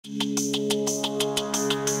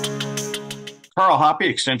Karl Hoppe,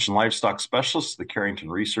 Extension Livestock Specialist at the Carrington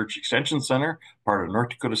Research Extension Center, part of North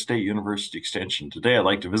Dakota State University Extension. Today, I'd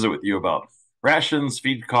like to visit with you about rations,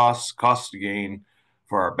 feed costs, cost to gain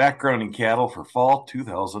for our background in cattle for fall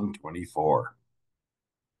 2024.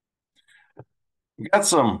 We got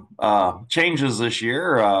some changes this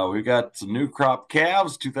year. We've got some new crop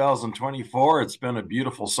calves 2024. It's been a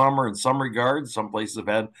beautiful summer in some regards. Some places have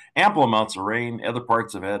had ample amounts of rain, other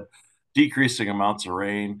parts have had decreasing amounts of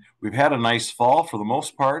rain. We've had a nice fall for the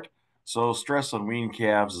most part, so stress on weaned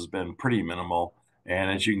calves has been pretty minimal.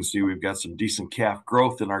 And as you can see, we've got some decent calf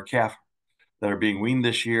growth in our calf that are being weaned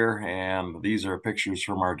this year. And these are pictures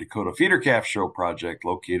from our Dakota Feeder Calf Show project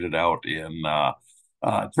located out in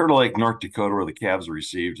Turtle Lake, North Dakota, where the calves are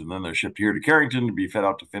received. And then they're shipped here to Carrington to be fed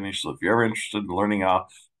out to finish. So if you're ever interested in learning about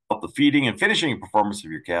the feeding and finishing performance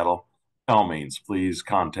of your cattle, by all means, please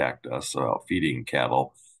contact us about feeding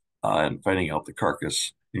cattle and finding out the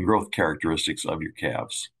carcass and growth characteristics of your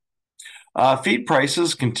calves. Feed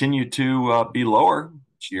prices continue to be lower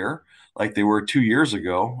this year, like they were 2 years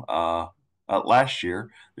ago. Last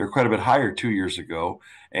year, they were quite a bit higher 2 years ago,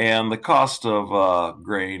 and the cost of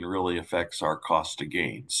grain really affects our cost to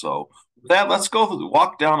gain. So, with that, let's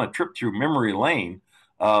walk down a trip through memory lane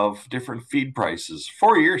of different feed prices.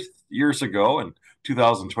 4 years ago, in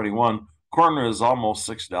 2021, corn was almost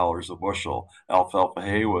 $6 a bushel. Alfalfa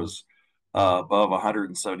hay was above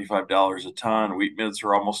 $175 a ton. Wheat midds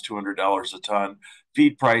are almost $200 a ton.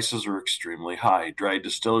 Feed prices are extremely high. Dried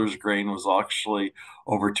distillers grain was actually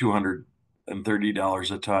over $230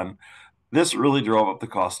 a ton. This really drove up the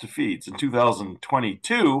cost of feeds. In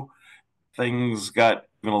 2022, things got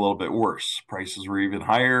even a little bit worse. Prices were even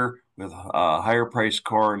higher with higher priced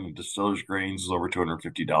corn and distillers grains was over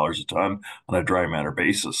 $250 a ton on a dry matter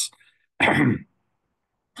basis.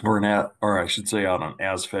 Or I should say on an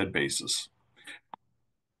as-fed basis.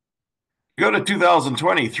 Go to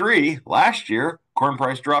 2023, last year, corn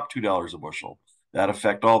price dropped $2 a bushel. That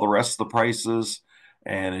affect all the rest of the prices.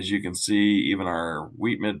 And as you can see, even our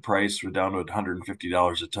wheat mid price was down to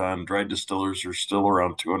 $150 a ton. Dried distillers are still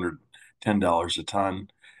around $210 a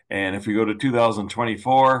ton. And if we go to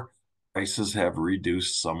 2024, prices have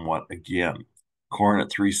reduced somewhat again. Corn at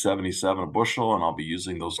 $377 a bushel, and I'll be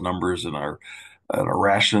using those numbers in our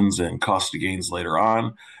rations and cost of gains later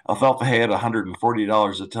on. Alfalfa hay at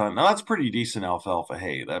 $140 a ton. Now that's pretty decent alfalfa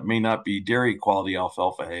hay. That may not be dairy quality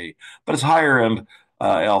alfalfa hay, but it's higher end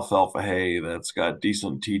alfalfa hay that's got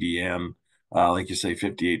decent TDN. Like you say,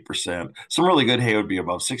 58%. Some really good hay would be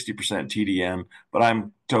above 60% TDN, but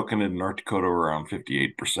I'm token in North Dakota around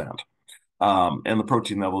 58%. And the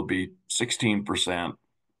protein level would be 16%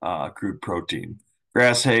 crude protein.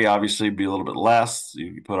 Grass hay obviously would be a little bit less.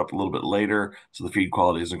 You put up a little bit later, so the feed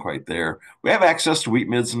quality isn't quite there. We have access to wheat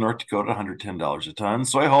midds in North Dakota, $110 a ton.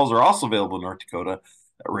 Soy hulls are also available in North Dakota.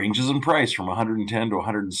 That ranges in price from 110 to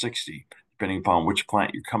 160, depending upon which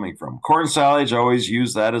plant you're coming from. Corn silage, I always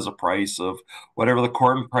use that as a price of whatever the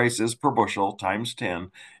corn price is per bushel times 10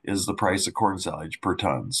 is the price of corn silage per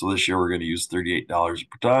ton. So this year we're going to use $38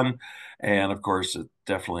 per ton. And of course, it's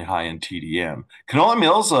definitely high in TDN. Canola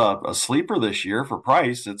meal's a sleeper this year for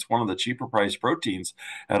price. It's one of the cheaper priced proteins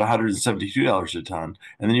at $172 a ton.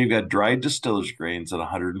 And then you've got dried distillers grains at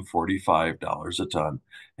 $145 a ton.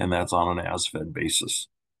 And that's on an as-fed basis.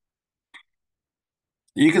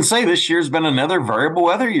 You can say this year's been another variable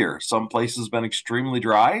weather year. Some places been extremely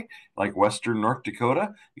dry, like western North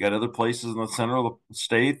Dakota. You got other places in the center of the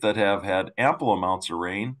state that have had ample amounts of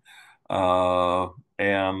rain,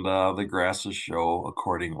 and the grasses show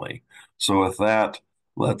accordingly. So with that,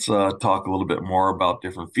 let's talk a little bit more about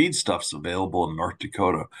different feedstuffs available in North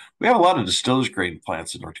Dakota. We have a lot of distillers grain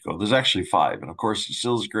plants in North Dakota. There's actually 5, and of course,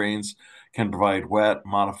 distillers grains can provide wet,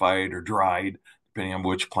 modified, or dried depending on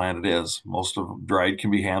which plant it is. Most of dried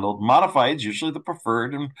can be handled. Modified is usually the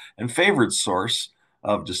preferred and favored source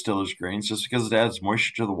of distillers grains just because it adds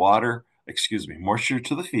moisture to the water, excuse me, moisture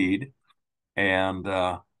to the feed, and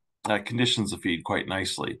conditions the feed quite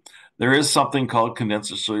nicely. There is something called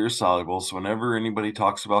condensed cellular soluble. So whenever anybody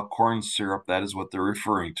talks about corn syrup, that is what they're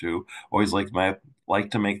referring to. Always like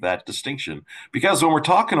to make that distinction because when we're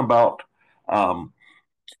talking about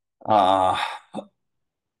uh,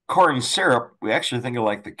 corn syrup, we actually think of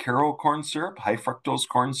like the Karo corn syrup, high fructose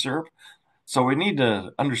corn syrup. So we need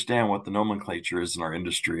to understand what the nomenclature is in our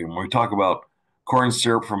industry. And when we talk about corn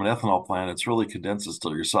syrup from an ethanol plant, it's really condensed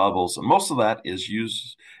distillers solubles, and most of that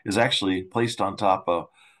is actually placed on top of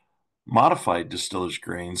modified distillers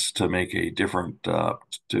grains to make a different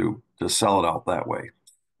to sell it out that way.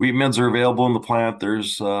 Wheat midds are available in the plant.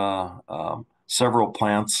 There's several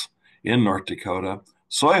plants in North Dakota.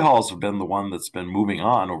 Soy hulls have been the one that's been moving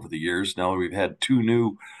on over the years. Now we've had two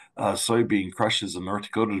new soybean crushes in North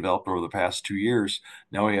Dakota developed over the past 2 years.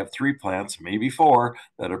 Now we have 3 plants, maybe 4,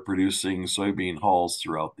 that are producing soybean hulls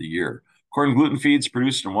throughout the year. Corn gluten feeds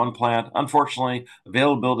produced in 1 plant. Unfortunately,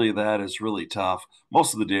 availability of that is really tough.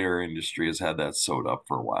 Most of the dairy industry has had that sewed up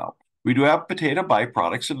for a while. We do have potato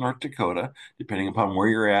byproducts in North Dakota, depending upon where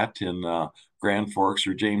you're at in Grand Forks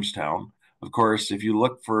or Jamestown. Of course, if you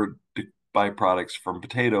look for byproducts from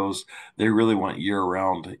potatoes, they really want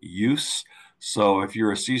year-round use. So if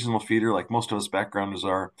you're a seasonal feeder, like most of us backgrounders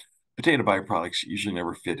are, potato byproducts usually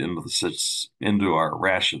never fit into our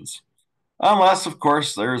rations. Unless, of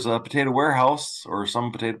course, there's a potato warehouse or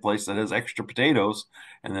some potato place that has extra potatoes,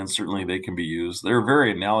 and then certainly they can be used. They're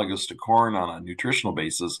very analogous to corn on a nutritional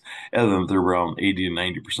basis, other than they're around 80 to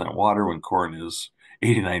 90% water when corn is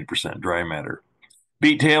 89% dry matter.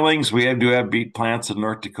 Beet tailings, do have beet plants in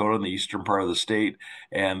North Dakota in the eastern part of the state,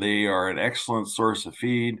 and they are an excellent source of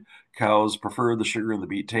feed. Cows prefer the sugar in the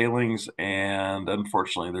beet tailings, and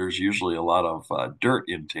unfortunately, there's usually a lot of dirt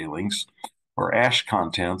in tailings or ash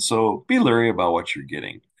content, so be leery about what you're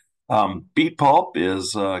getting. Beet pulp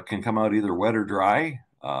can come out either wet or dry,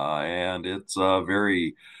 and it's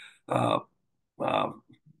very uh, uh,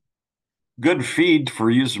 good feed for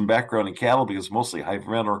use in background in cattle because it's mostly high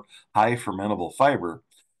fermentable fiber.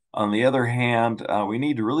 On the other hand, we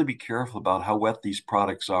need to really be careful about how wet these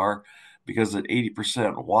products are because at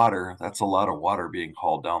 80% water, that's a lot of water being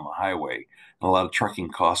hauled down the highway. And a lot of trucking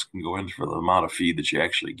costs can go into for the amount of feed that you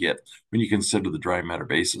actually get when you consider the dry matter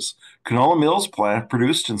basis. Canola meal is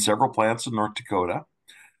produced in several plants in North Dakota,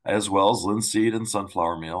 as well as linseed and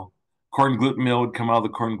sunflower meal. Corn gluten meal would come out of the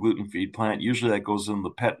corn gluten feed plant. Usually that goes in the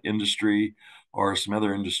pet industry or some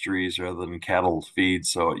other industries rather than cattle feed,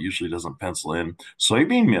 so it usually doesn't pencil in.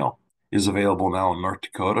 Soybean meal is available now in North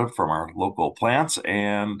Dakota from our local plants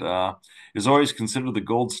and is always considered the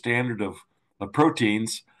gold standard of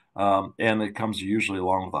proteins, and it comes usually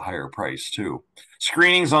along with a higher price too.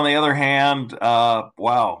 Screenings, on the other hand,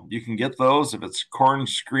 wow, you can get those. If it's corn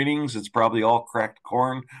screenings, it's probably all cracked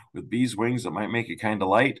corn with bees' wings that might make it kind of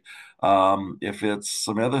light. If it's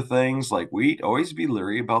some other things like wheat, always be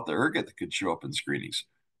leery about the ergot that could show up in screenings.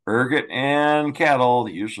 Ergot and cattle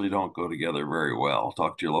usually don't go together very well.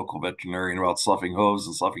 Talk to your local veterinarian about sloughing hooves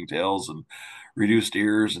and sloughing tails and reduced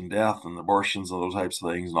ears and death and abortions and those types of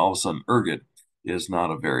things. And all of a sudden, ergot is not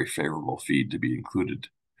a very favorable feed to be included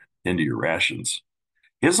into your rations.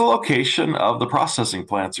 Here's the location of the processing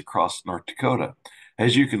plants across North Dakota.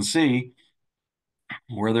 As you can see,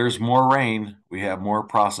 where there's more rain, we have more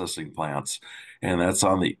processing plants, and that's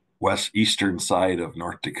on the eastern side of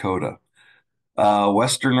North Dakota.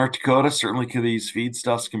 Western North Dakota, certainly these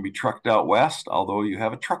feedstuffs can be trucked out west, although you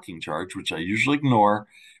have a trucking charge, which I usually ignore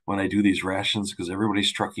when I do these rations because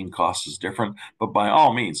everybody's trucking cost is different. But by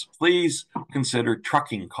all means, please consider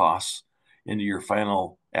trucking costs into your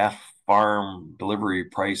final farm delivery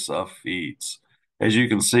price of feeds. As you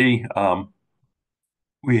can see,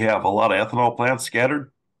 we have a lot of ethanol plants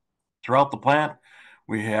scattered throughout the plant.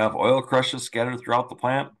 We have oil crushes scattered throughout the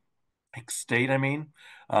plant, state, I mean.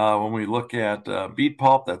 When we look at beet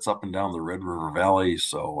pulp, that's up and down the Red River Valley.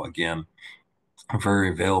 So again, very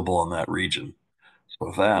available in that region. So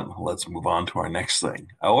with that, let's move on to our next thing.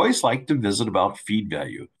 I always like to visit about feed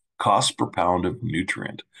value, cost per pound of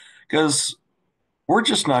nutrient, because we're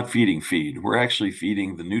just not feeding feed. We're actually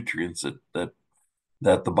feeding the nutrients that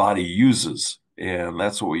the body uses. And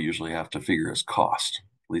that's what we usually have to figure as cost,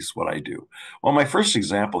 at least what I do. Well, my first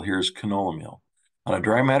example here is canola meal. On a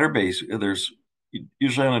dry matter base, there's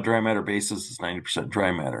usually on a dry matter basis, it's 90%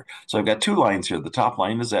 dry matter. So I've got two lines here. The top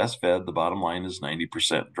line is as fed, the bottom line is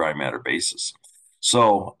 90% dry matter basis.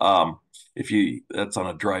 So that's on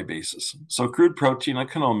a dry basis. So crude protein on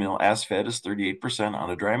canola meal as fed is 38%.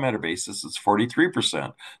 On a dry matter basis, it's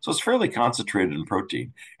 43%. So it's fairly concentrated in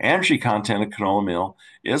protein. Energy content of canola meal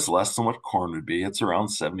is less than what corn would be. It's around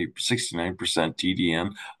 69%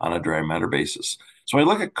 TDN on a dry matter basis. So when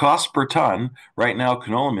I look at cost per ton, right now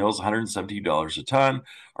canola meal is $170 a ton.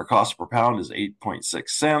 Our cost per pound is 8.6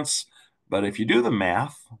 cents. But if you do the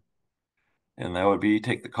math, and that would be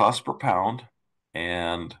take the cost per pound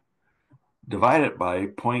and divide it by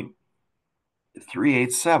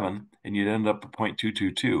 0.387, and you'd end up at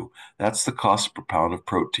 0.222. That's the cost per pound of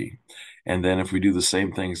protein. And then if we do the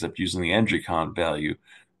same thing except using the energy con value,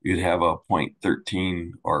 you'd have a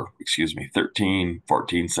 0.13, or excuse me,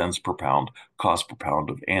 14 cents per pound cost per pound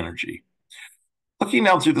of energy. Looking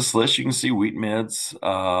down through this list, you can see wheat mids.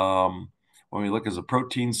 When we look as a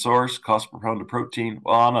protein source, cost per pound of protein,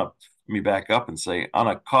 well, let me back up and say on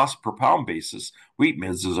a cost per pound basis, wheat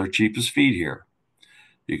mids is our cheapest feed here.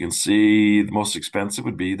 You can see the most expensive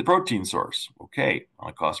would be the protein source. Okay, on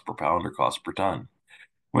a cost per pound or cost per ton.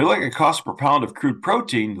 When we look at cost per pound of crude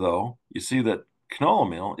protein, though, you see that canola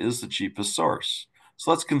meal is the cheapest source. So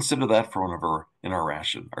let's consider that for in our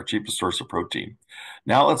ration, our cheapest source of protein.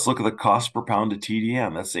 Now let's look at the cost per pound of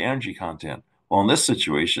TDN. That's the energy content. Well, in this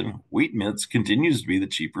situation, wheat mince continues to be the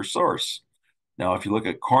cheaper source. Now, if you look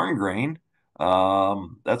at corn grain,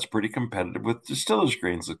 that's pretty competitive with distillers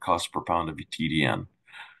grains at cost per pound of TDN.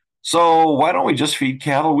 So why don't we just feed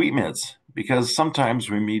cattle wheat mince? Because sometimes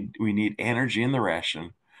we need energy in the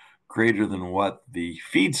ration greater than what the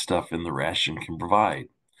feed stuff in the ration can provide.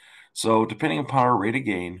 So depending upon our rate of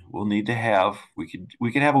gain, we'll need to have we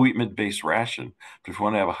could have a wheat mint-based ration, but if we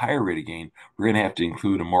want to have a higher rate of gain, we're going to have to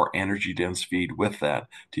include a more energy dense feed with that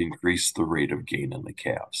to increase the rate of gain in the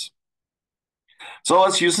calves. So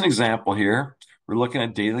let's use an example here. We're looking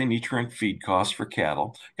at daily nutrient feed costs for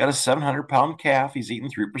cattle. Got a 700-pound calf. He's eating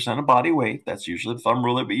 3% of body weight. That's usually the thumb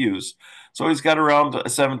rule that we use. So he's got around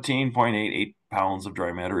 17.88 pounds of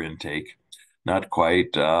dry matter intake. Not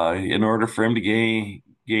quite. In order for him to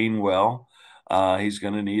gain well, he's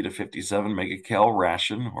going to need a 57 megacal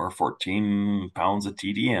ration or 14 pounds of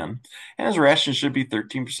TDN. And his ration should be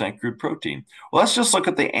 13% crude protein. Well, let's just look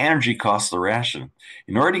at the energy cost of the ration.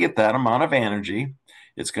 In order to get that amount of energy,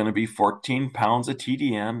 it's going to be 14 pounds of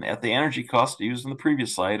TDN at the energy cost used in the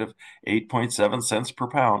previous slide of 8.7 cents per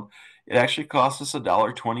pound. It actually costs us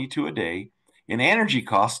 $1.22 a day in energy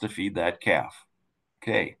costs to feed that calf.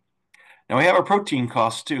 Okay. Now we have a protein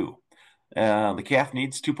cost too. The calf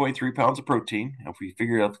needs 2.3 pounds of protein. If we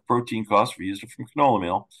figured out the protein cost, we used it from canola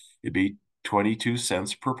meal, it'd be 22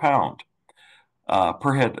 cents per pound.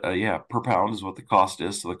 Per head, per pound is what the cost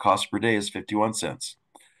is. So the cost per day is 51 cents.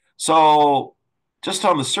 So just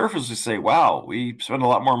on the surface, we say, wow, we spend a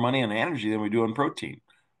lot more money on energy than we do on protein.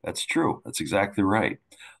 That's true. That's exactly right.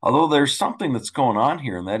 Although there's something that's going on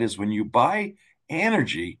here, and that is when you buy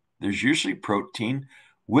energy, there's usually protein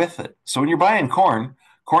with it. So when you're buying corn,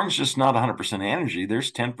 corn's just not 100% energy.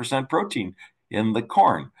 There's 10% protein in the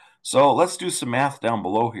corn. So let's do some math down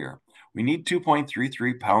below here. We need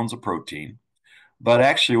 2.33 pounds of protein. But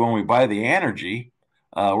actually, when we buy the energy,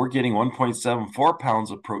 we're getting 1.74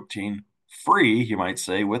 pounds of protein free, you might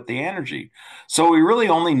say, with the energy. So we really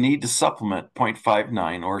only need to supplement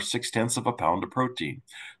 0.59 or 6/10 of a pound of protein.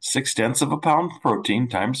 6/10 of a pound of protein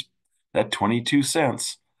times that 22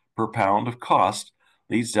 cents per pound of cost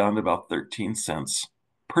leads down to about 13 cents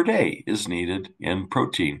per day is needed in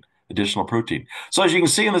protein, additional protein. So as you can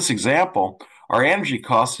see in this example, our energy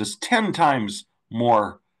cost is 10 times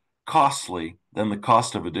more costly than the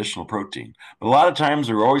cost of additional protein. But a lot of times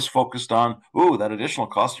we're always focused on, ooh, that additional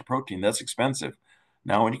cost of protein, that's expensive.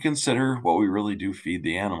 Now, when you consider what we really do feed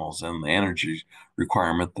the animals and the energy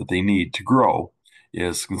requirement that they need to grow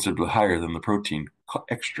is considerably higher than the protein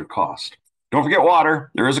extra cost. Don't forget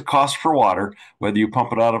water. There is a cost for water, whether you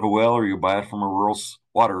pump it out of a well or you buy it from a rural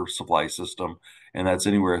water supply system, and that's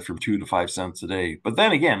anywhere from 2 to 5 cents a day. But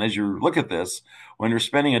then again, as you look at this, when you're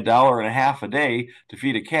spending $1.50 a day to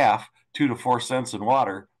feed a calf, 2 to 4 cents in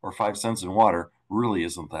water or 5 cents in water really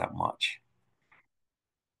isn't that much.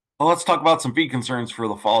 Well, let's talk about some feed concerns for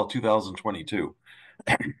the fall of 2022.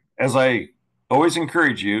 As I always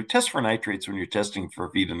encourage you, test for nitrates when you're testing for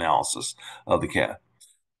feed analysis of the calf.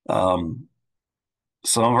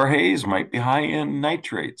 Some of our hays might be high in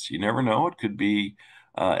nitrates. You never know. It could be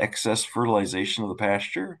excess fertilization of the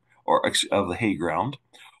pasture or of the hay ground,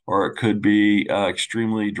 or it could be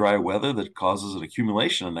extremely dry weather that causes an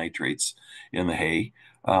accumulation of nitrates in the hay.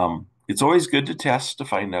 It's always good to test to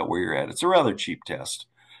find out where you're at. It's a rather cheap test.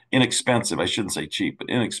 Inexpensive, I shouldn't say cheap, but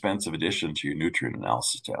inexpensive addition to your nutrient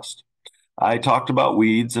analysis test. I talked about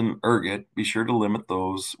weeds and ergot. Be sure to limit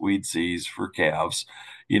those weed seeds for calves.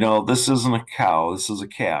 You know, this isn't a cow, this is a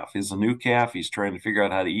calf. He's a new calf. He's trying to figure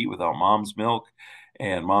out how to eat without mom's milk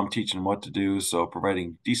and mom teaching him what to do. So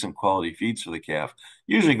providing decent quality feeds for the calf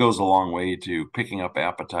usually goes a long way to picking up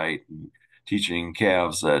appetite and teaching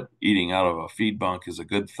calves that eating out of a feed bunk is a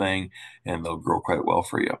good thing and they'll grow quite well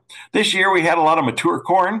for you. This year we had a lot of mature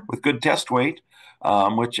corn with good test weight,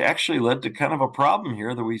 which actually led to kind of a problem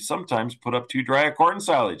here that we sometimes put up too dry a corn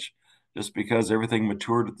silage just because everything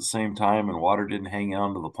matured at the same time and water didn't hang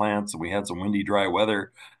on to the plants and we had some windy, dry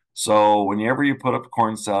weather. So whenever you put up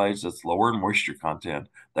corn silage that's lower in moisture content,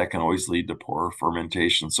 that can always lead to poor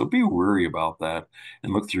fermentation. So be wary about that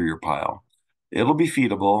and look through your pile. It'll be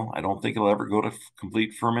feedable. I don't think it'll ever go to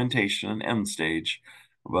complete fermentation and end stage,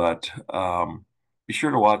 but be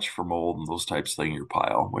sure to watch for mold and those types of things in your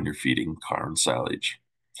pile when you're feeding corn silage.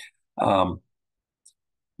 Um,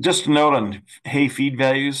 just a note on hay feed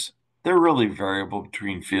values. they're really variable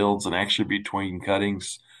between fields and actually between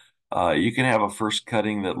cuttings. You can have a first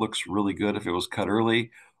cutting that looks really good if it was cut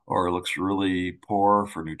early, or it looks really poor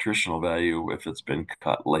for nutritional value if it's been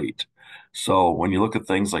cut late. So when you look at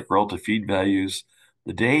things like relative feed values,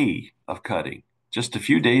 the day of cutting, just a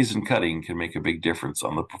few days in cutting can make a big difference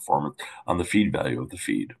on the performance, on the feed value of the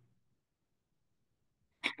feed.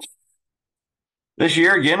 This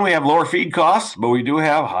year, again, we have lower feed costs, but we do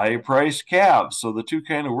have high-priced calves, so the two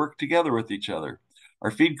kind of work together with each other.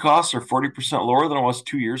 Our feed costs are 40% lower than it was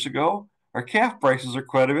 2 years ago. Our calf prices are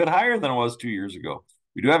quite a bit higher than it was 2 years ago.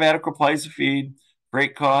 We do have adequate supplies of feed.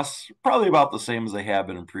 Freight costs probably about the same as they have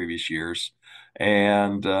been in previous years.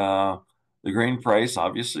 And the grain price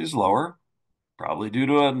obviously is lower, probably due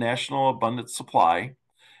to a national abundant supply.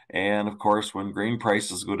 And of course, when grain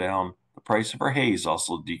prices go down, the price of our hay is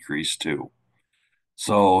also decreased too.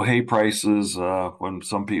 So hay prices, when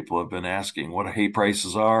some people have been asking what hay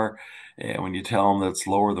prices are, and when you tell them that's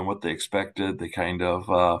lower than what they expected, they kind of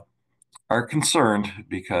are concerned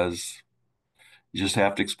because you just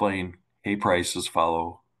have to explain hay prices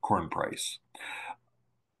follow corn price.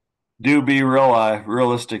 Do be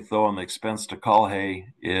realistic though on the expense to call hay.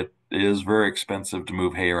 It is very expensive to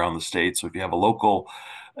move hay around the state. So if you have a local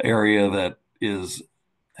area that is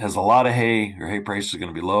has a lot of hay, your hay price is going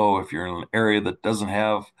to be low. If you're in an area that doesn't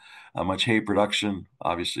have much hay production,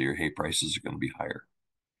 obviously your hay prices are going to be higher.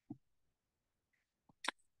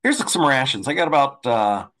 Here's some rations. I got about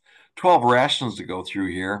 12 rations to go through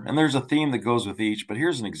here, and there's a theme that goes with each, but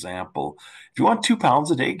here's an example. If you want 2 pounds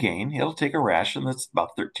a day gain, it'll take a ration that's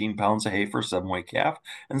about 13 pounds of hay for a 7-weight calf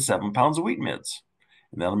and 7 pounds of wheat midds.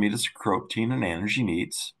 And that'll meet its protein and energy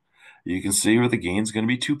needs. You can see where the gain is going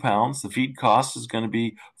to be 2 pounds. The feed cost is going to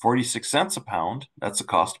be 46 cents a pound. That's the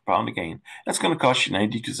cost per pound of gain. That's going to cost you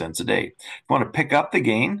 92 cents a day. If you want to pick up the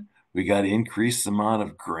gain, we got to increase the amount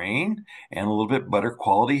of grain and a little bit better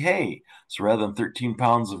quality hay. So rather than 13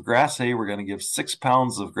 pounds of grass hay, we're going to give 6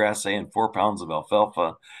 pounds of grass hay and 4 pounds of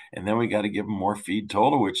alfalfa. And then we got to give them more feed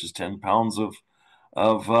total, which is 10 pounds of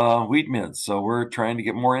wheat midds. So we're trying to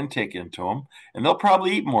get more intake into them, and they'll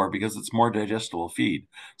probably eat more because it's more digestible feed.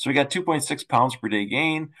 So we got 2.6 pounds per day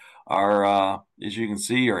gain. Our, as you can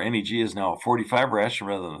see, our NEG is now a 45 ration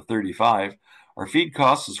rather than a 35. Our feed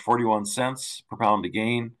cost is 41 cents per pound of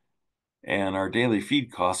gain, and our daily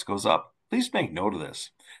feed cost goes up. Please make note of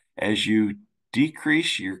this. As you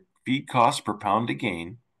decrease your feed cost per pound of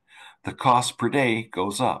gain, the cost per day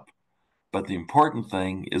goes up. But the important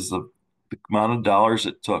thing is the amount of dollars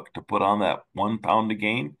it took to put on that 1 pound of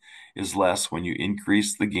gain is less when you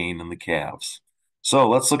increase the gain in the calves. So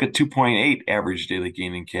let's look at 2.8 average daily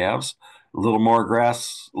gain in calves. A little more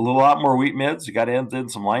grass, a lot more wheat midds. You got to add in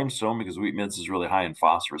some limestone because wheat midds is really high in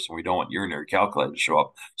phosphorus and we don't want urinary calculi to show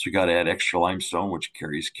up. So we got to add extra limestone, which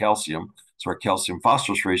carries calcium. So our calcium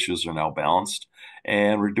phosphorus ratios are now balanced.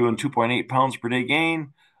 And we're doing 2.8 pounds per day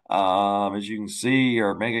gain. As you can see,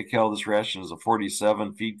 our mega cal, this ration is a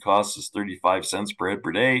 47. Feed cost is 35 cents per head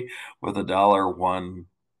per day with $1.01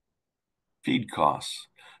 feed costs.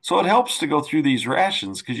 So it helps to go through these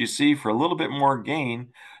rations because you see for a little bit more gain,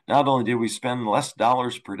 not only did we spend less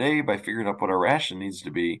dollars per day by figuring out what our ration needs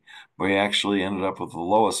to be, but we actually ended up with the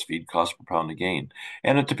lowest feed cost per pound of gain.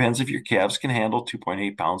 And it depends if your calves can handle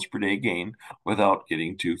 2.8 pounds per day gain without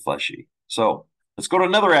getting too fleshy. So let's go to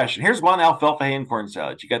another ration. Here's one alfalfa hay and corn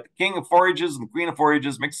silage. You got the king of forages and the queen of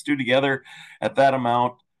forages mixed two together at that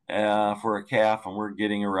amount for a calf, and we're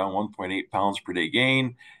getting around 1.8 pounds per day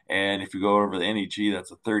gain. And if you go over the NEG,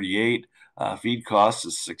 that's a 38. Feed cost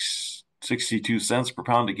is 62 cents per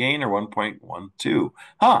pound of gain, or 1.12.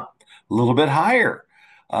 A little bit higher.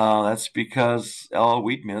 That's because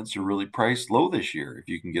wheat midds are really priced low this year if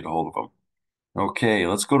you can get a hold of them. Okay,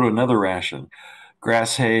 let's go to another ration.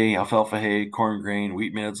 Grass hay, alfalfa hay, corn grain,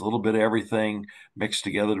 wheat midds, a little bit of everything mixed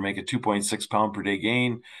together to make a 2.6 pound per day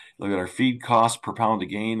gain. Look at our feed cost per pound of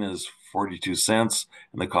gain is 42 cents,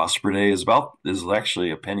 and the cost per day is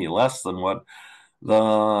actually a penny less than what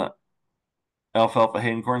the alfalfa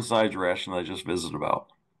hay and corn silage ration that I just visited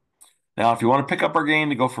about. Now, if you want to pick up our gain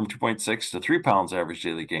to go from 2.6 to 3 pounds average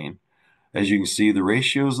daily gain, as you can see, the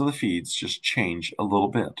ratios of the feeds just change a little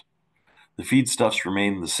bit. The feedstuffs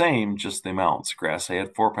remain the same, just the amounts. Grass hay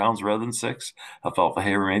at 4 pounds rather than 6. Alfalfa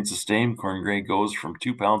hay remains the same. Corn grain goes from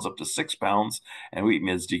 2 pounds up to 6 pounds, and wheat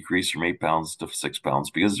midds decrease from 8 pounds to 6 pounds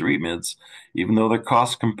because the wheat midds, even though they're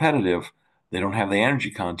cost competitive, they don't have the energy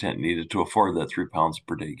content needed to afford that 3 pounds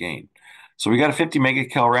per day gain. So we got a 50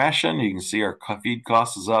 megacal ration. You can see our feed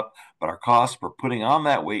cost is up, but our cost for putting on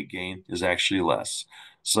that weight gain is actually less.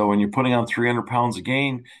 So when you're putting on 300 pounds of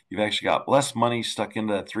gain, you've actually got less money stuck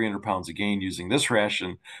into that 300 pounds of gain using this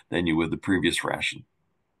ration than you would the previous ration.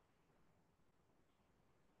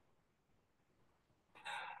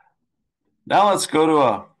 Now let's go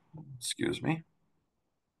to excuse me,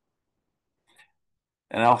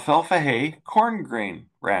 an alfalfa hay corn grain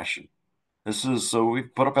ration. This is so we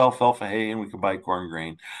put up alfalfa hay and we can buy corn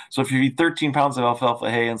grain. So if you feed 13 pounds of alfalfa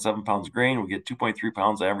hay and 7 pounds of grain, we get 2.3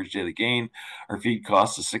 pounds average daily gain. Our feed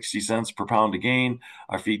cost is 60 cents per pound of gain.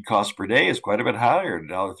 Our feed cost per day is quite a bit higher at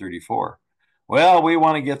 $1.34. Well, we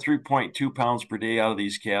want to get 3.2 pounds per day out of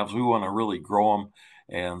these calves. We want to really grow them.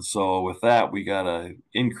 And so with that, we got to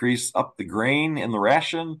increase up the grain in the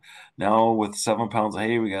ration. Now with 7 pounds of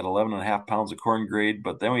hay, we got 11 and a half pounds of corn grade,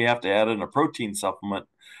 but then we have to add in a protein supplement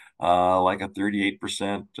like a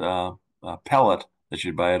 38% pellet that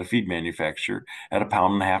you'd buy at a feed manufacturer at a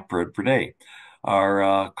pound and a half per day.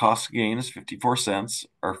 Our cost gain is 54 cents.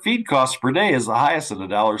 Our feed cost per day is the highest at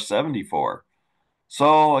 $1.74.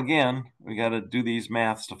 So again, we got to do these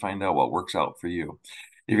maths to find out what works out for you.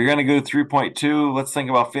 If you're going to go 3.2, let's think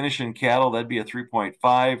about finishing cattle. That'd be a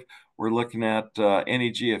 3.5. We're looking at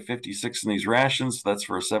NEG of 56 in these rations. That's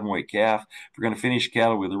for a 7-weight calf. If we're going to finish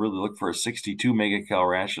cattle, we really look for a 62 megacal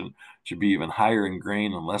ration. Should be even higher in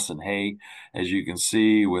grain and less in hay. As you can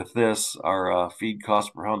see with this, our feed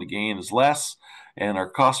cost per pound of gain is less, and our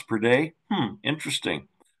cost per day, interesting,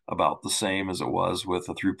 about the same as it was with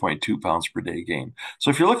a 3.2 pounds per day gain. So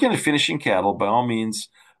if you're looking at finishing cattle, by all means,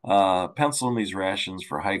 pencil in these rations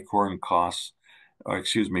for high corn costs, or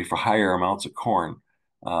excuse me, for higher amounts of corn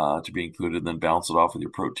to be included, and then balance it off with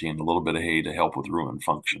your protein, a little bit of hay to help with rumen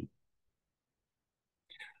function.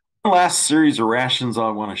 Last series of rations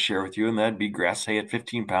I want to share with you, and that'd be grass hay at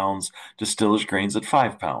 15 pounds, distillers grains at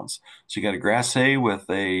 5 pounds. So you got a grass hay with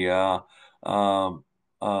a um,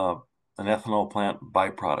 uh, an ethanol plant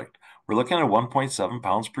byproduct. We're looking at 1.7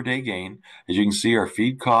 pounds per day gain. As you can see, our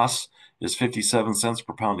feed cost is 57 cents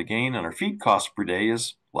per pound of gain, and our feed cost per day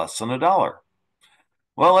is less than $1.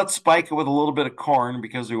 Well, let's spike it with a little bit of corn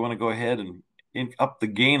because we want to go ahead and up the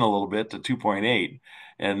gain a little bit to 2.8.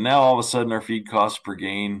 And now all of a sudden our feed cost per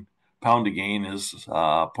gain, pound of gain is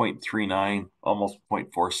 0.39, almost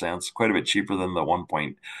 0.4 cents, quite a bit cheaper than the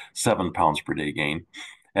 1.7 pounds per day gain.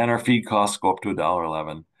 And our feed costs go up to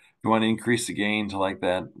 $1.11. If you want to increase the gain to like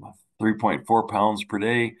that 3.4 pounds per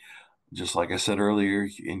day, just like I said earlier,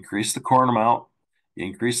 you increase the corn amount, you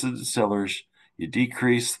increase the distillers, you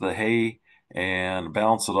decrease the hay, and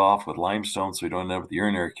balance it off with limestone so we don't end up with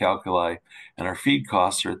urinary calculi. And our feed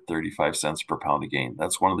costs are at 35 cents per pound of gain.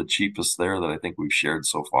 That's one of the cheapest there that I think we've shared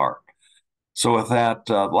so far. So with that,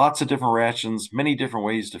 lots of different rations, many different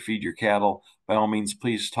ways to feed your cattle. By all means,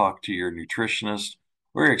 please talk to your nutritionist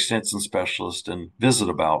or your extension specialist and visit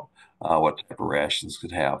about what type of rations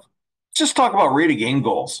could have. Just talk about rate of gain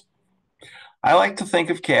goals. I like to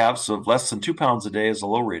think of calves of less than 2 pounds a day as a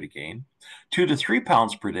low rate of gain, 2 to 3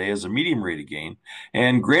 pounds per day as a medium rate of gain,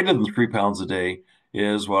 and greater than 3 pounds a day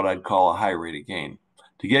is what I'd call a high rate of gain.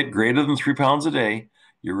 To get greater than 3 pounds a day,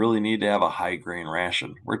 you really need to have a high grain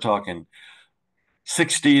ration. We're talking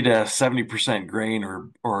 60 to 70% grain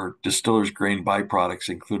or distiller's grain byproducts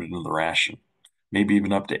included in the ration, maybe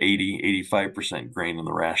even up to 80, 85% grain in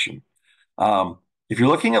the ration. Um, if you're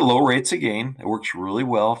looking at low rates of gain, it works really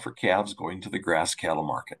well for calves going to the grass cattle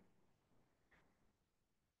market.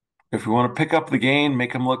 If we want to pick up the gain,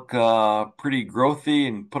 make them look pretty growthy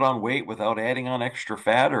and put on weight without adding on extra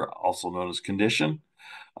fat, or also known as condition,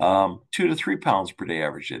 2 to 3 pounds per day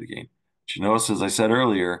average daily gain. But you notice, as I said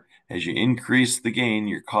earlier, as you increase the gain,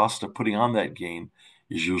 your cost of putting on that gain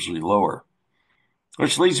is usually lower.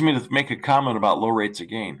 Which leads me to make a comment about low rates of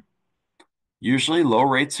gain. Usually, low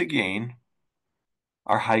rates of gain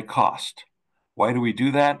are high cost. Why do we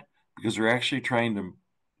do that? Because we're actually trying to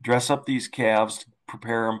dress up these calves,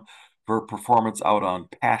 prepare them for performance out on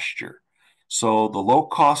pasture. So the low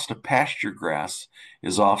cost of pasture grass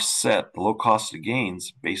is offset, the low cost of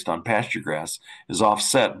gains based on pasture grass is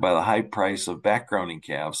offset by the high price of backgrounding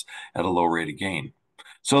calves at a low rate of gain.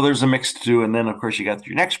 So there's a mix to do. And then, of course, you got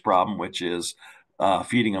your next problem, which is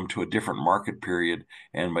feeding them to a different market period.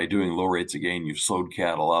 And by doing low rates of gain, you've slowed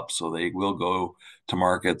cattle up so they will go to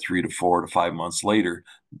market 3 to 4 to 5 months later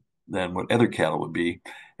than what other cattle would be,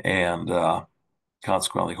 and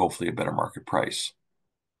consequently, hopefully, a better market price.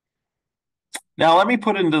 Now, let me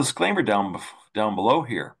put in a disclaimer down below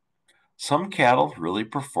here. Some cattle really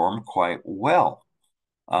perform quite well.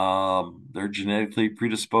 They're genetically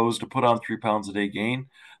predisposed to put on 3 pounds a day gain.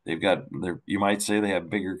 They've got, you might say they have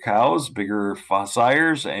bigger cows, bigger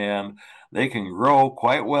sires, and they can grow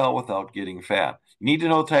quite well without getting fat. You need to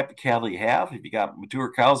know the type of cattle you have. If you got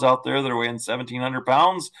mature cows out there that are weighing 1,700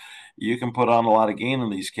 pounds, you can put on a lot of gain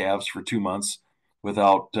on these calves for 2 months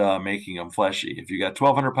without making them fleshy. If you got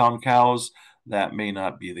 1,200-pound cows, that may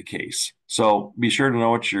not be the case. So be sure to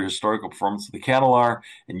know what your historical performance of the cattle are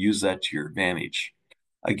and use that to your advantage.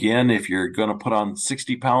 Again, if you're going to put on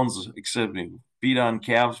 60 pounds, feed on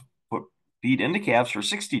calves, put feed into calves for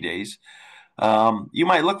 60 days, you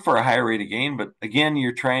might look for a higher rate of gain, but again,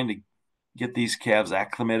 you're trying to get these calves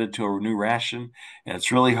acclimated to a new ration, and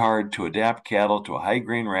it's really hard to adapt cattle to a high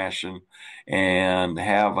grain ration and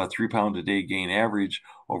have a 3 pound a day gain average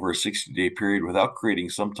over a 60-day period without creating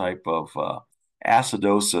some type of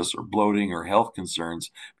acidosis or bloating or health concerns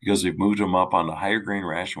because we've moved them up on a higher grain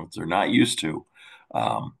ration, which they're not used to,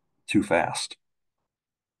 too fast.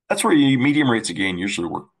 That's where medium rates of gain usually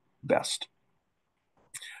work best.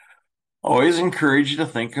 Always encourage you to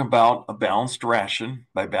think about a balanced ration.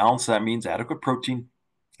 By balance, that means adequate protein,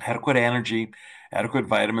 adequate energy, adequate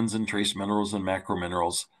vitamins and trace minerals and macro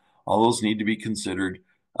minerals. All those need to be considered.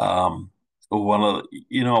 Um, at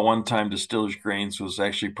one time, distillers grains was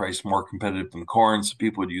actually priced more competitive than corn, so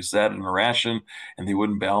people would use that in a ration, and they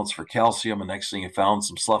wouldn't balance for calcium. And next thing you found,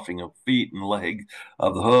 some sloughing of feet and leg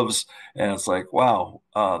of the hooves, and it's like, wow,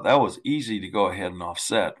 that was easy to go ahead and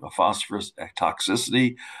offset a phosphorus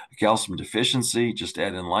toxicity, a calcium deficiency. Just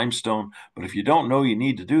add in limestone. But if you don't know you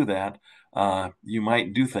need to do that, you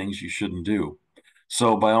might do things you shouldn't do.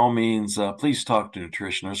 So by all means, please talk to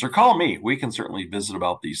nutritionists or call me. We can certainly visit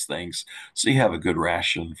about these things so you have a good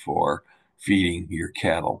ration for feeding your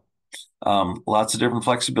cattle. Lots of different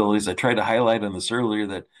flexibilities. I tried to highlight on this earlier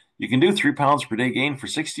that you can do 3 pounds per day gain for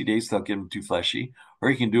 60 days without getting too fleshy, or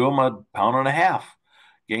you can do them a pound and a half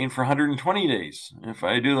gain for 120 days. If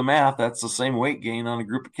I do the math, that's the same weight gain on a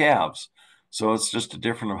group of calves. So it's just a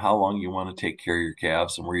different of how long you want to take care of your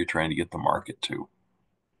calves and where you're trying to get the market to.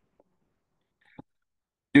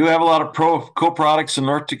 Do have a lot of co-products in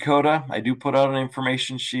North Dakota. I do put out an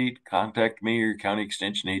information sheet. Contact me or your county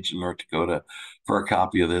extension agent in North Dakota for a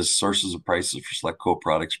copy of this. Sources of prices for select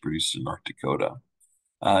co-products produced in North Dakota.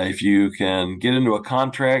 If you can get into a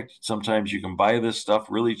contract, sometimes you can buy this stuff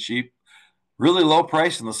really cheap, really low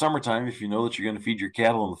price in the summertime. If you know that you're going to feed your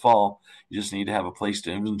cattle in the fall, you just need to have a place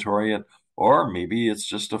to inventory it. Or maybe it's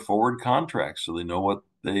just a forward contract so they know what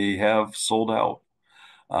they have sold out.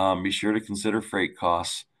 Be sure to consider freight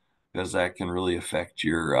costs because that can really affect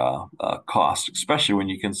your cost, especially when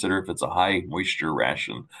you consider if it's a high moisture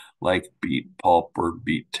ration like beet pulp or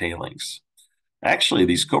beet tailings. Actually,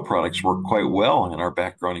 these co-products work quite well in our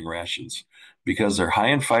backgrounding rations because they're high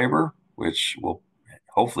in fiber, which will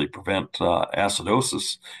hopefully prevent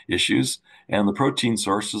acidosis issues. And the protein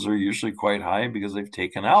sources are usually quite high because they've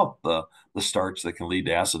taken out the starch that can lead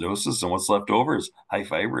to acidosis, and what's left over is high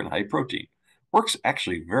fiber and high protein. Works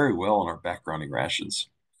actually very well in our backgrounding rations.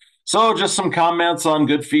 So, just some comments on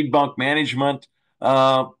good feed bunk management.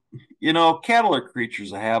 Uh, Cattle are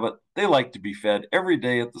creatures of habit. They like to be fed every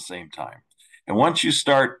day at the same time. And once you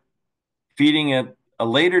start feeding at a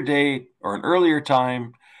later date or an earlier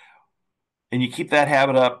time, and you keep that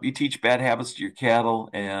habit up, you teach bad habits to your cattle,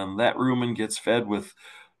 and that rumen gets fed with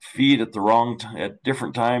feed at the at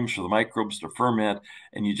different times for the microbes to ferment,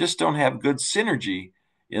 and you just don't have good synergy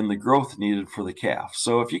in the growth needed for the calf.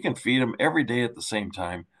 So if you can feed them every day at the same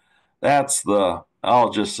time, that's I'll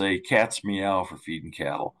just say, cat's meow for feeding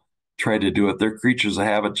cattle. Try to do it. They're creatures of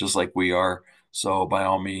habit just like we are. So by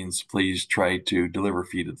all means, please try to deliver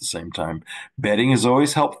feed at the same time. Bedding is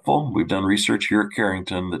always helpful. We've done research here at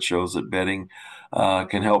Carrington that shows that bedding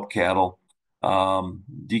can help cattle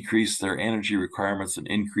decrease their energy requirements and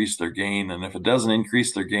increase their gain. And if it doesn't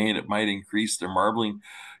increase their gain, it might increase their marbling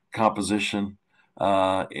composition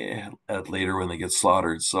later when they get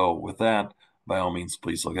slaughtered. So with that, by all means,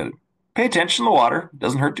 please look at it. Pay attention to the water. It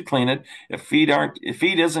doesn't hurt to clean it. If feed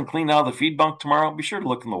isn't cleaned out of the feed bunk tomorrow, be sure to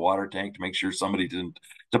look in the water tank to make sure somebody didn't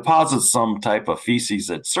deposit some type of feces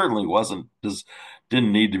that certainly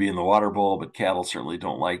didn't need to be in the water bowl, but cattle certainly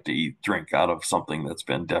don't like to drink out of something that's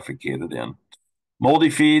been defecated in. Moldy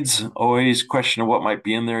feeds, always question of what might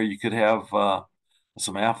be in there. You could have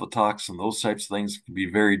some aflatoxin, those types of things can be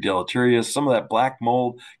very deleterious. Some of that black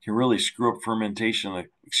mold can really screw up fermentation.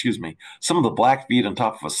 Excuse me. Some of the black feed on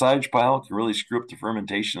top of a silage pile can really screw up the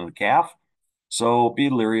fermentation of the calf. So be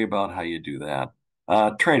leery about how you do that.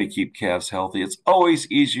 Try to keep calves healthy. It's always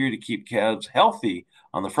easier to keep calves healthy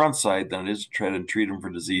on the front side than it is to try to treat them for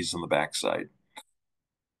disease on the backside.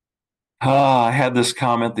 I had this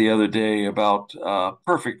comment the other day about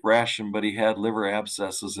perfect ration, but he had liver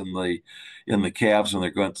abscesses in the calves when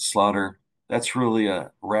they're going to slaughter. That's really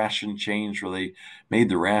a ration change where they made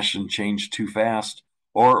the ration change too fast.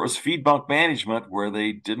 Or it was feed bunk management where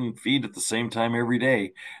they didn't feed at the same time every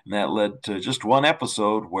day. And that led to just one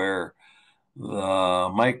episode where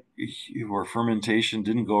the where fermentation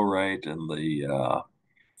didn't go right and uh,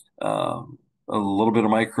 a little bit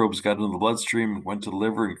of microbes got into the bloodstream, went to the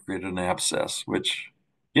liver, and created an abscess. Which,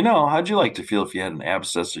 how'd you like to feel if you had an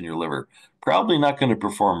abscess in your liver? Probably not going to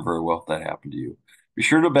perform very well if that happened to you. Be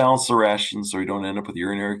sure to balance the ration so you don't end up with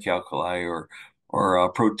urinary calculi or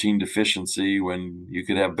protein deficiency when you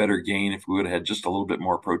could have better gain if we would have had just a little bit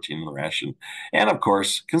more protein in the ration. And of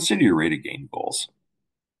course, consider your rate of gain goals.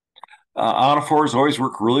 Ionophores always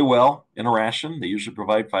work really well in a ration. They usually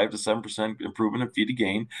provide 5 to 7% improvement in feed to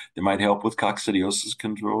gain. They might help with coccidiosis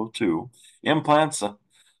control too. Implants,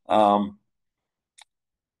 um,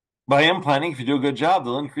 by implanting, if you do a good job,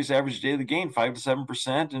 they'll increase average daily gain 5 to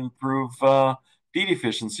 7% and improve feed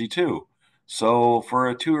efficiency too. So for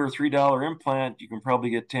a $2 or $3 implant, you can probably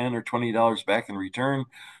get $10 or $20 back in return.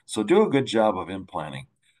 So do a good job of implanting.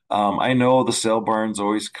 I know the sale barns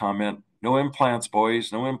always comment, "No implants,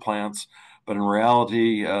 boys, no implants." But in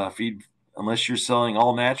reality, feed unless you're selling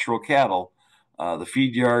all natural cattle, the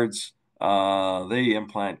feed yards they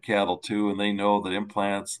implant cattle too, and they know that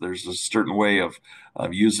implants. There's a certain way of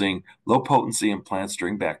using low potency implants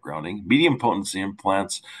during backgrounding, medium potency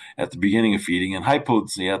implants at the beginning of feeding, and high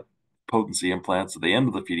potency implants at the end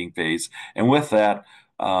of the feeding phase. And with that,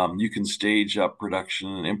 you can stage up production.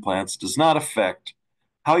 And implants does not affect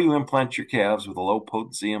how you implant your calves with a low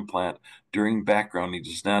potency implant during backgrounding.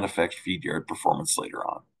 Does not affect feed yard performance later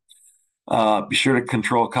on. Be sure to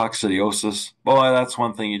control coccidiosis. Boy, that's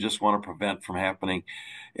one thing you just want to prevent from happening.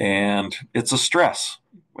 And it's a stress.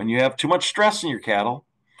 When you have too much stress in your cattle,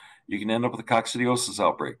 you can end up with a coccidiosis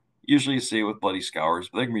outbreak. Usually you see it with bloody scours,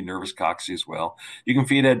 but they can be nervous cocci as well. You can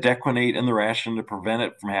feed dequinate in the ration to prevent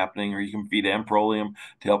it from happening, or you can feed amprolium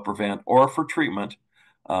to help prevent, or for treatment,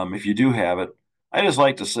 if you do have it. I just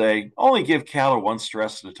like to say, only give cattle one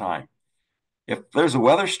stress at a time. If there's a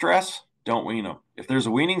weather stress, don't wean them. If there's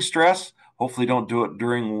a weaning stress, hopefully don't do it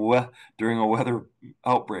during a weather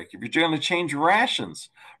outbreak. If you're going to change rations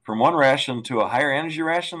from one ration to a higher energy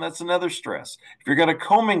ration, that's another stress. If you're going to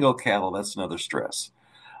commingle cattle, that's another stress.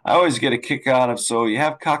 I always get a kick out of, so you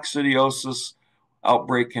have coccidiosis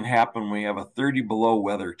outbreak can happen when you have a 30 below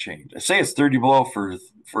weather change. I say it's 30 below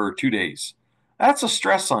for 2 days. That's a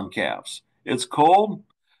stress on calves. It's cold.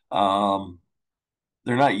 They're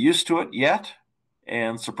not used to it yet.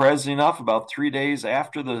 And surprisingly enough, about 3 days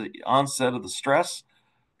after the onset of the stress,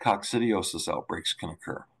 coccidiosis outbreaks can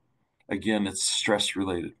occur. Again, it's stress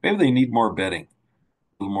related. Maybe they need more bedding,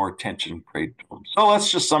 a little more attention paid to them. So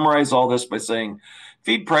let's just summarize all this by saying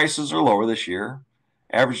feed prices are lower this year.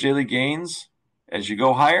 Average daily gains, as you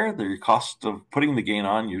go higher, the cost of putting the gain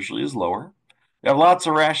on usually is lower. You have lots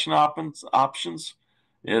of ration options.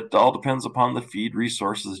 It all depends upon the feed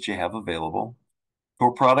resources that you have available.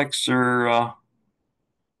 Co-products are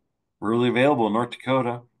really available in North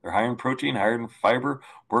Dakota. They're higher in protein, higher in fiber,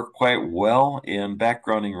 work quite well in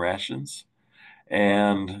backgrounding rations.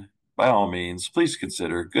 And by all means, please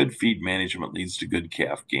consider good feed management leads to good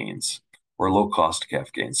calf gains or low cost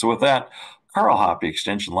calf gains. So, with that, Karl Hoppe,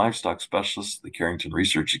 Extension Livestock Specialist, the Carrington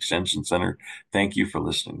Research Extension Center, thank you for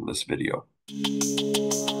listening to this video.